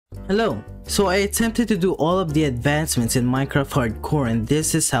Hello! So I attempted to do all of the advancements in Minecraft Hardcore and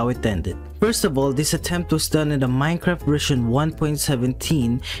this is how it ended. First of all, this attempt was done in the Minecraft version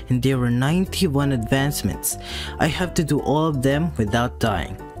 1.17 and there were 91 advancements. I have to do all of them without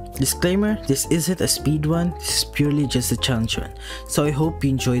dying. Disclaimer, this isn't a speedrun, this is purely just a challenge run. So I hope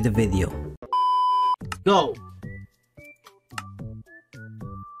you enjoy the video. Go!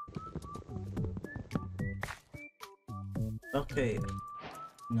 Okay.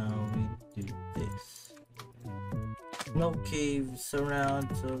 Now we do this. No caves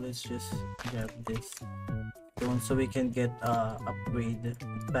around, so let's just grab this stone so we can get upgrade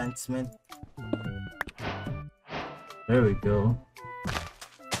advancement. There we go.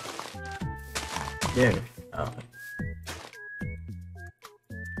 There. Okay.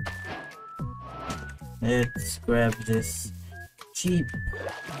 Let's grab this sheep.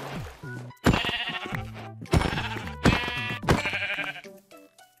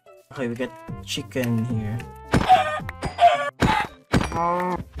 Okay, we got chicken here.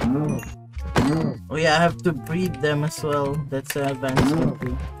 Oh yeah, I have to breed them as well. That's an advancement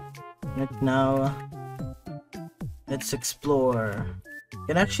too. But now, let's explore. You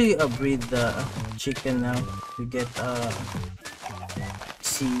can actually breed the chicken now to get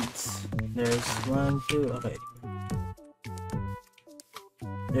seeds. There's 1, 2, okay.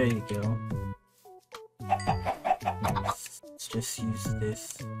 There you go. Let's just use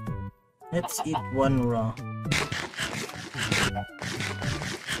this. Let's eat one raw.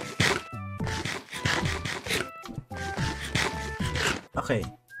 Okay,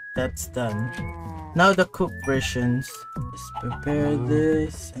 that's done. Now the cooked versions. Just prepare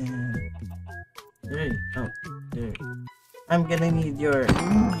this and there you go. There. I'm gonna need your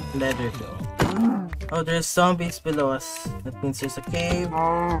leather though. Oh, there's zombies below us. That means there's a cave.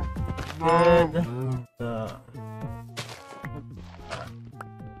 Good.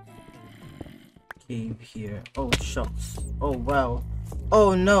 Cave here. Oh shucks. Oh wow.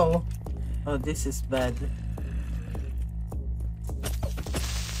 Oh no. Oh, this is bad.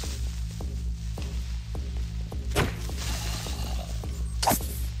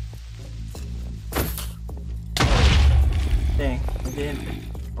 Dang,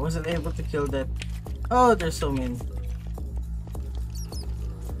 I wasn't able to kill that. Oh, there's so many.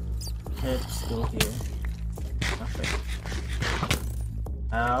 Let's go here. Okay.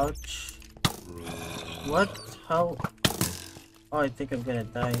 Ouch. What? How? Oh, I think I'm gonna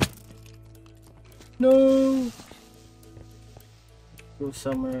die. No! Go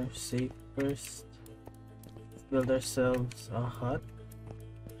somewhere safe first. Let's build ourselves a hut.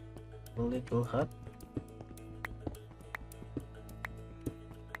 A little hut.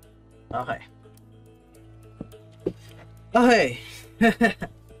 Okay. Okay.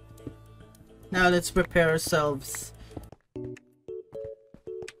 Now let's prepare ourselves.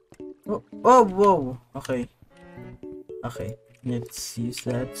 Oh, oh, whoa. Okay. Okay. Let's use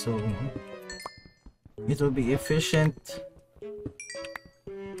that so it will be efficient.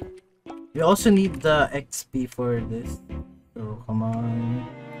 We also need the XP for this. So come on.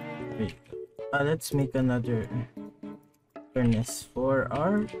 Wait. Let's make another furnace for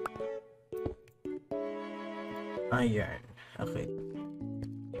our iron. Okay.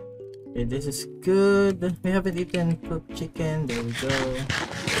 Okay, this is good. We haven't eaten cooked chicken. There we go.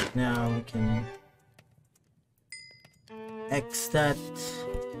 Now we can X that.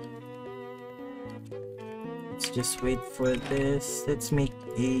 Let's just wait for this. Let's make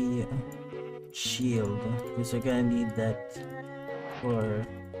a shield because we're gonna need that for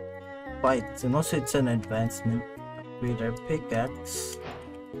fights, and also it's an advancement. Upgrade our pickaxe.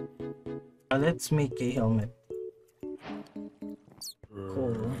 Let's make a helmet.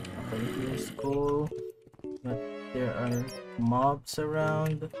 Coal. Okay, here's coal. But there are mobs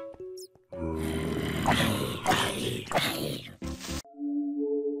around.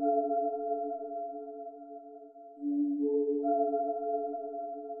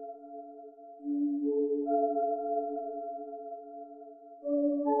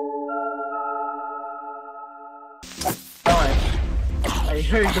 I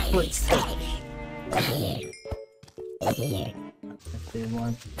heard the footsteps. If they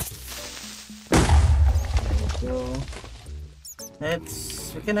want. There we go.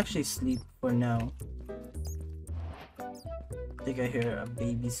 We can actually sleep for now. I think I hear a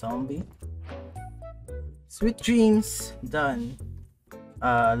baby zombie. Sweet dreams. Done.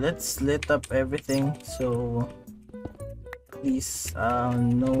 Let's lit up everything so at least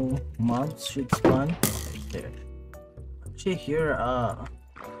no mobs should spawn. Right there. Actually hear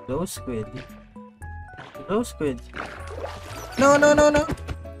glow squid. Glow squid. No, no, no, no.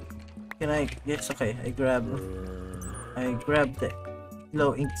 Can I? It's okay. I grabbed it.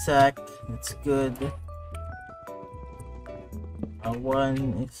 Low exact. That's good.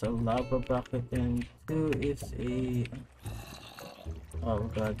 One is a lava bucket and two is a. Oh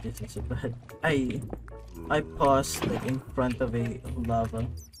god, this is a bad. I paused like in front of a lava.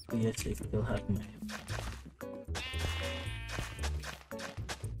 So yes, I still have my.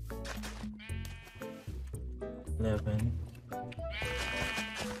 11.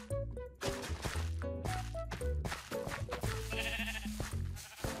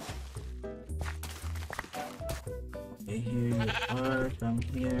 Okay, here you are. Come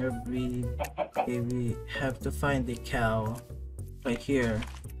here, breathe. Okay, we have to find the cow. Right here.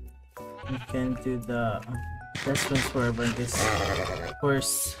 We can do the best transfer by this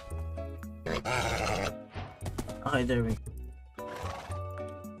horse. Okay, there we go.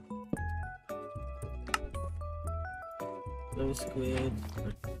 Squid.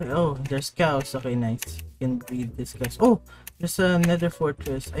 Oh, there's cows. Okay, nice. You can breed these cows. Oh, there's a nether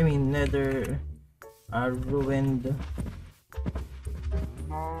fortress. I mean, nether. Ruined.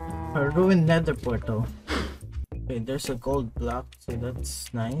 A ruined nether portal. Okay, there's a gold block, so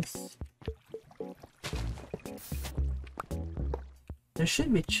that's nice. There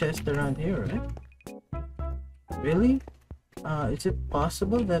should be chests around here, right? Really? Is it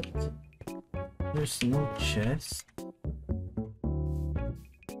possible that there's no chest?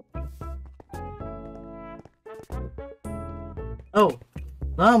 Oh,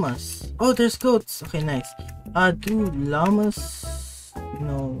 llamas. Oh, there's goats. Okay, nice. Do llamas?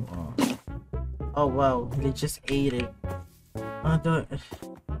 No. Oh wow, they just ate it.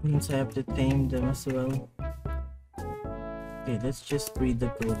 Means I have to tame them as well. Okay, let's just breed the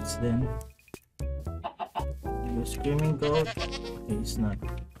goats then. You screaming goat? Okay, it's not.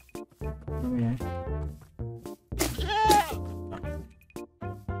 Come here.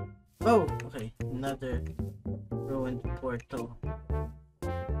 Oh, okay, another ruined portal.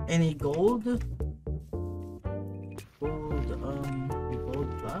 Any gold? Gold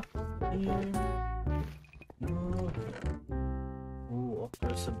block here? No. Oh,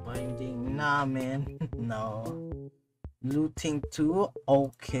 there's a binding. Nah, man. No. Looting too?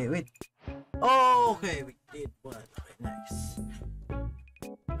 Okay, wait. Oh, okay, we did one. Okay, nice.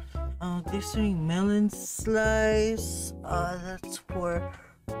 Discerning melon slice. That's for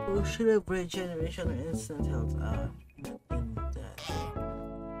potion of regeneration or instant health. Not in that.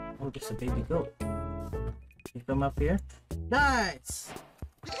 Oh, there's a baby goat. You come up here. Nice!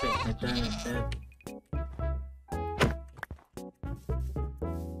 Okay, I done with that.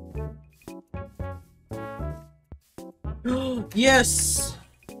 Yes!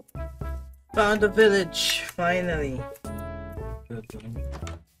 Found a village, finally. Good one.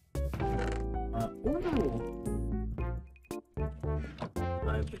 Ooh!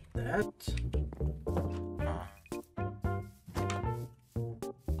 Buy with that.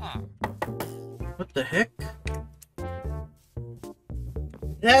 What the heck?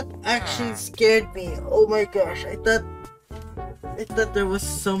 That actually scared me. Oh my gosh, I thought there was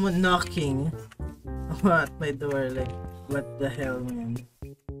someone knocking at my door. Like, what the hell, man?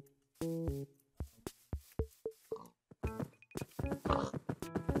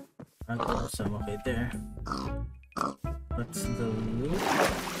 I'll go some. Okay, there. What's the loot?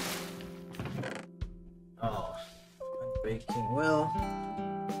 Oh, unbreaking. Well,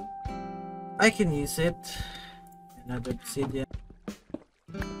 I can use it. Another obsidian.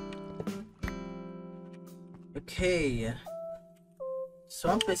 Okay.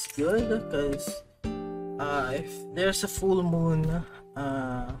 Swamp is good because if there's a full moon,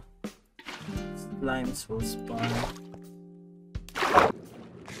 slimes will spawn.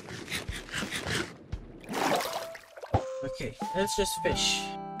 Okay, let's just fish.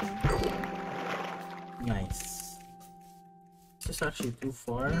 Nice. This is actually too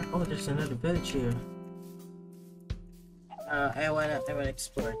far. Oh, there's another village here. I wanna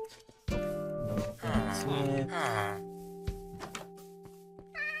explore it. No,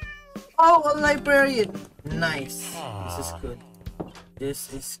 oh, a librarian! Nice. This is good.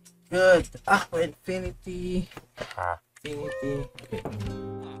 This is good. Infinity. Infinity. Okay.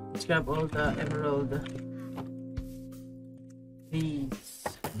 Let's grab all the emerald. Please.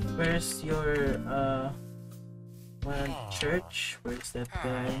 Where's your church? Where's that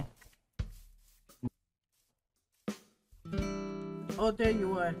guy? Oh, there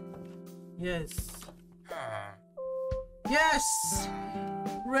you are. Yes. Yes!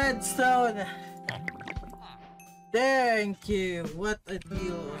 Redstone! Thank you! What a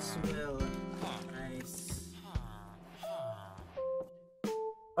deal as well. Nice.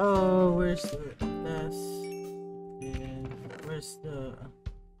 Oh, where's the where's the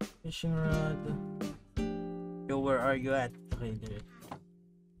fishing rod? Yo, where are you at? Okay, there.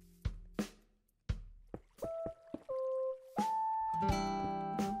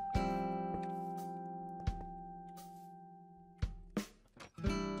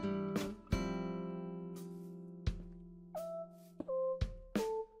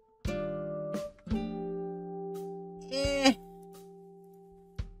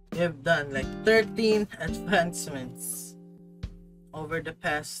 have done like 13 advancements over the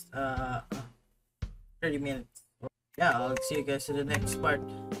past 30 minutes. Yeah, I'll see you guys in the next part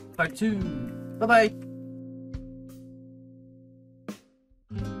 2. Bye bye.